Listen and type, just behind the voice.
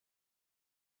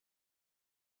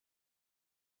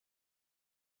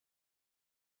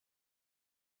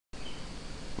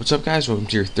What's up, guys? Welcome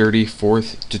to your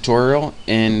 34th tutorial.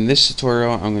 In this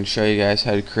tutorial I'm going to show you guys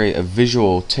how to create a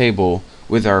visual table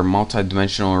with our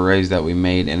multi-dimensional arrays that we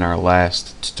made in our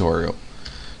last tutorial.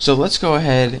 So let's go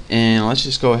ahead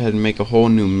and make a whole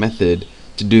new method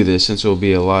to do this, since it will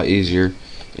be a lot easier.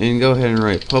 And go ahead and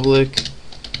write public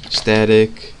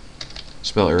static,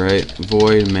 spell it right,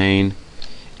 void main,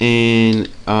 and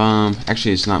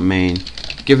actually it's not main,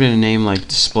 give it a name like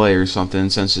display or something,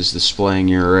 since it's displaying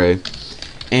your array.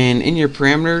 And in your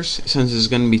parameters, since it's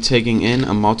going to be taking in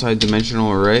a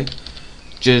multi-dimensional array,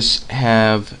 just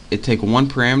have it take one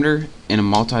parameter in a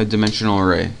multi-dimensional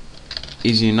array.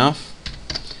 Easy enough.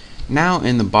 Now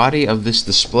in the body of this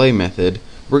display method,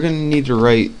 we're going to need to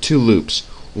write two loops.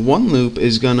 One loop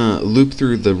is going to loop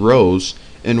through the rows,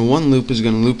 and one loop is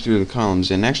going to loop through the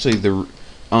columns. And actually the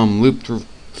loop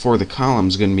for the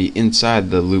columns is going to be inside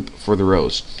the loop for the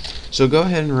rows. So go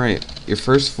ahead and write your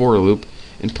first for loop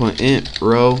and put int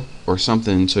row or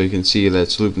something so you can see that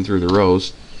it's looping through the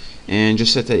rows, and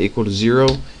just set that equal to 0,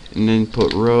 and then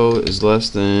put row is less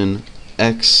than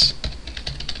x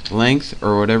length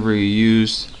or whatever you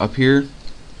use up here,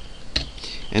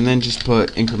 and then just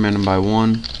put increment them by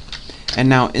 1. And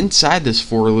now inside this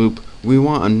for loop we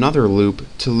want another loop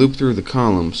to loop through the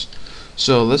columns,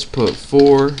 so let's put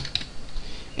for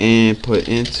and put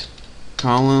int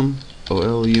column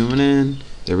OLUMN,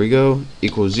 there we go,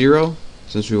 equals 0,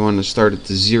 since we want to start at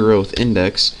the 0th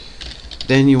index.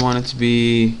 Then you want it to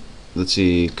be, let's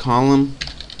see, column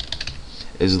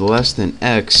is less than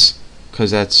x,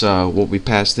 because that's what we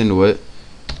passed into it,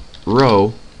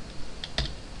 row,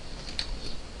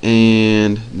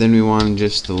 and then we want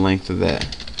just the length of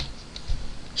that.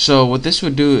 So what this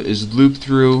would do is loop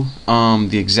through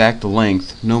the exact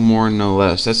length, no more no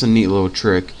less. That's a neat little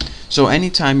trick. So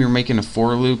anytime you're making a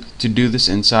for loop to do this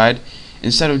inside,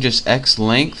 instead of just x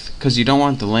length, because you don't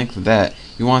want the length of that,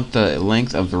 you want the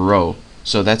length of the row.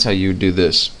 So that's how you would do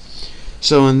this.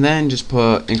 So and then just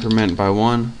put increment by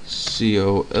 1,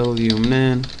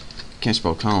 COLUMN, can't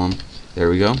spell column,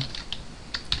 there we go.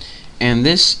 And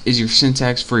this is your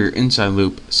syntax for your inside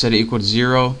loop. Set it equal to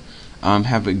 0,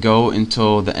 have it go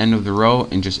until the end of the row,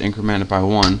 and just increment it by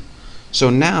 1.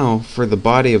 So now for the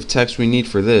body of text we need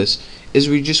for this is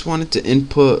we just want it to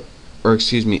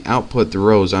output the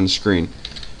rows on the screen.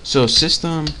 So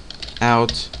system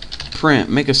out print,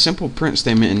 make a simple print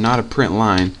statement and not a print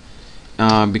line,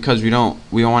 because we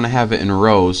want to have it in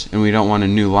rows, and we don't want a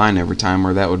new line every time,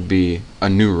 or that would be a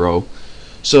new row.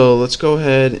 So let's go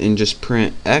ahead and just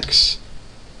print x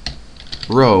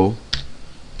row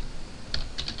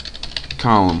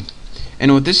column.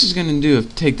 And what this is going to do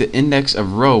is take the index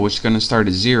of row, which is going to start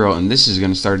at 0, and this is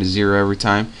going to start at 0 every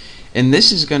time, and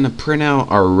this is going to print out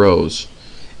our rows.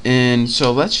 And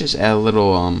so let's just add a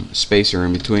little spacer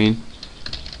in between,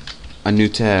 a new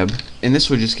tab, and this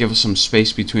will just give us some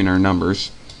space between our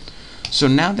numbers. So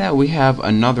now that we have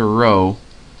another row,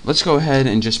 let's go ahead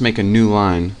and just make a new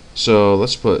line. So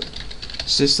let's put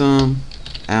system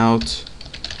out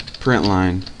print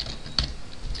line.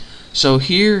 So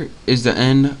here is the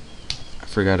end. I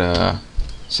forgot a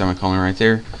semicolon right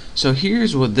there. So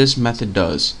here's what this method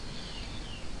does.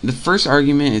 The first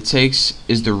argument it takes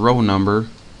is the row number,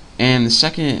 and the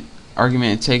second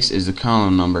argument it takes is the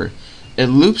column number. It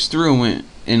loops through,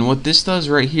 and what this does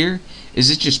right here is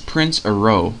it just prints a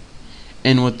row.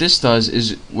 And what this does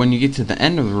is when you get to the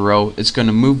end of the row, it's going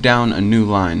to move down a new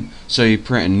line, so you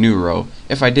print a new row.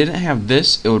 If I didn't have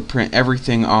this, it would print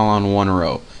everything all on one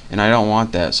row, and I don't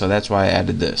want that, so that's why I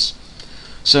added this.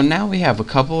 So now we have a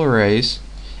couple arrays,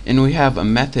 and we have a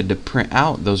method to print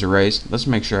out those arrays. Let's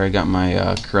make sure I got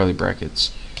my curly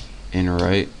brackets in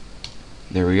right.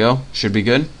 There we go. Should be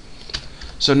good.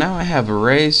 So now I have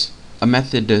arrays, a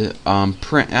method to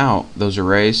print out those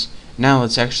arrays. Now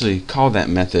let's actually call that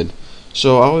method.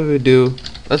 So all we would do,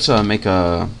 let's make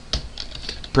a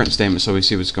print statement so we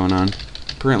see what's going on.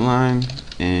 Print line,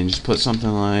 and just put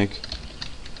something like,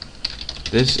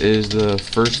 this is the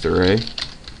first array.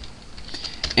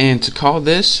 And to call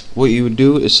this, what you would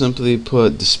do is simply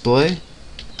put display,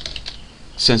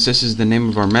 since this is the name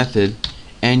of our method,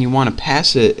 and you want to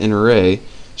pass it an array.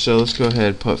 So let's go ahead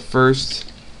and put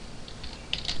first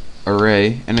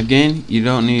array, and again, you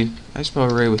don't need, I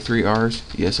spell array with 3 R's,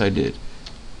 yes I did.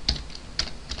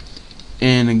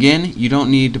 And again, you don't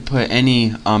need to put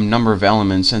any number of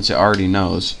elements, since it already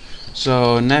knows.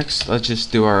 So next, let's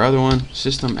just do our other one,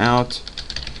 system out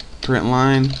print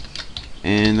line,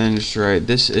 and then just write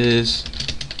this is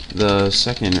the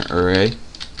second array,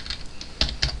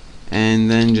 and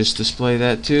then just display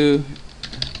that too,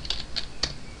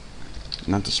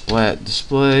 not the splat,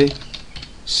 display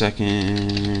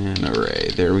second array.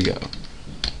 There we go.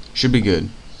 Should be good.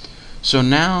 So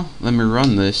now let me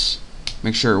run this,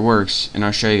 make sure it works, and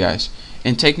I'll show you guys.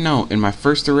 And take note, in my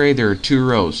first array there are 2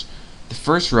 rows. The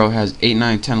first row has 8,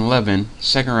 9, 10, 11.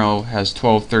 Second row has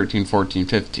 12, 13, 14,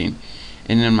 15.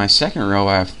 And in my second row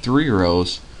I have 3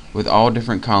 rows with all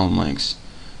different column lengths.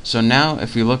 So now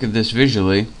if we look at this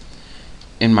visually,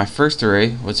 in my first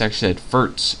array, what's actually a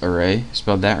first array,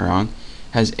 spelled that wrong,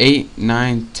 has 8,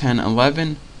 9, 10,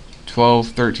 11, 12,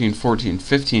 13, 14,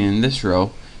 15 in this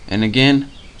row. And again,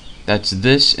 that's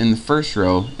this in the first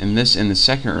row and this in the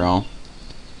second row.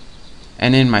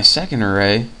 And in my second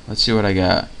array, let's see what I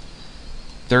got.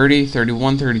 30,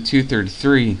 31, 32,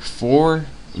 33, 4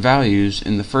 values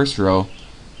in the first row,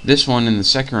 this one in the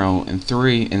second row, and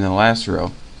 3 in the last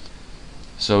row.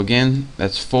 So again,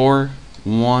 that's 4,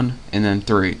 1, and then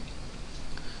 3.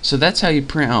 So that's how you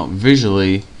print out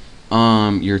visually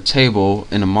your table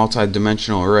in a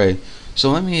multi-dimensional array. So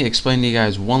let me explain to you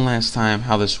guys one last time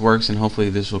how this works, and hopefully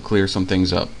this will clear some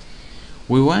things up.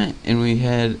 We went and we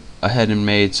had ahead and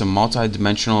made some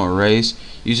multi-dimensional arrays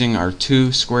using our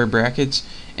 2 square brackets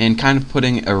and kind of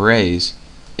putting arrays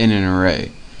in an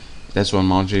array. That's what a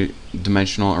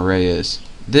multi-dimensional array is.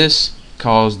 This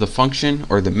calls the function,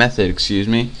 or the method, excuse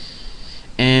me.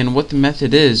 And what the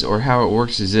method is, or how it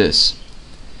works, is this.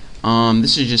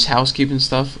 This is just housekeeping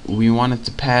stuff. We wanted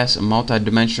to pass a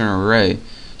multi-dimensional array.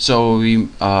 So we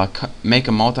make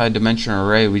a multi-dimensional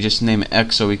array. We just name it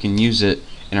X so we can use it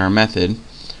in our method.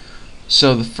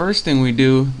 So the first thing we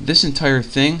do, this entire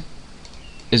thing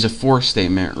is a for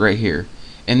statement right here.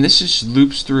 And this just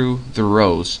loops through the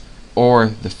rows, or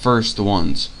the first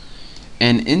ones.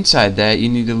 And inside that, you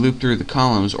need to loop through the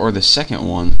columns, or the second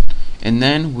one. And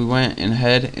then we went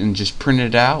ahead and just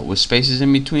printed it out with spaces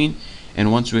in between.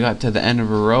 And once we got to the end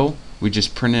of a row, we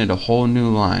just printed a whole new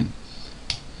line.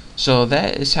 So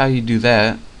that is how you do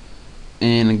that.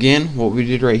 And again, what we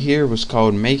did right here was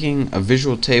called making a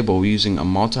visual table using a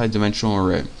multi-dimensional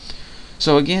array.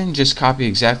 So again, just copy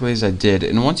exactly as I did,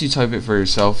 and once you type it for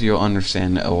yourself, you'll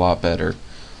understand it a lot better.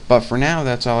 But for now,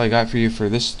 that's all I got for you for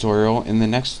this tutorial. In the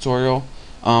next tutorial,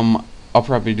 I'll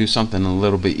probably do something a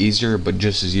little bit easier but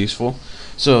just as useful.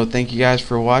 So thank you guys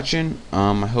for watching.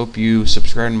 I hope you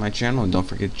subscribe to my channel, and don't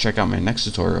forget to check out my next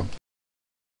tutorial.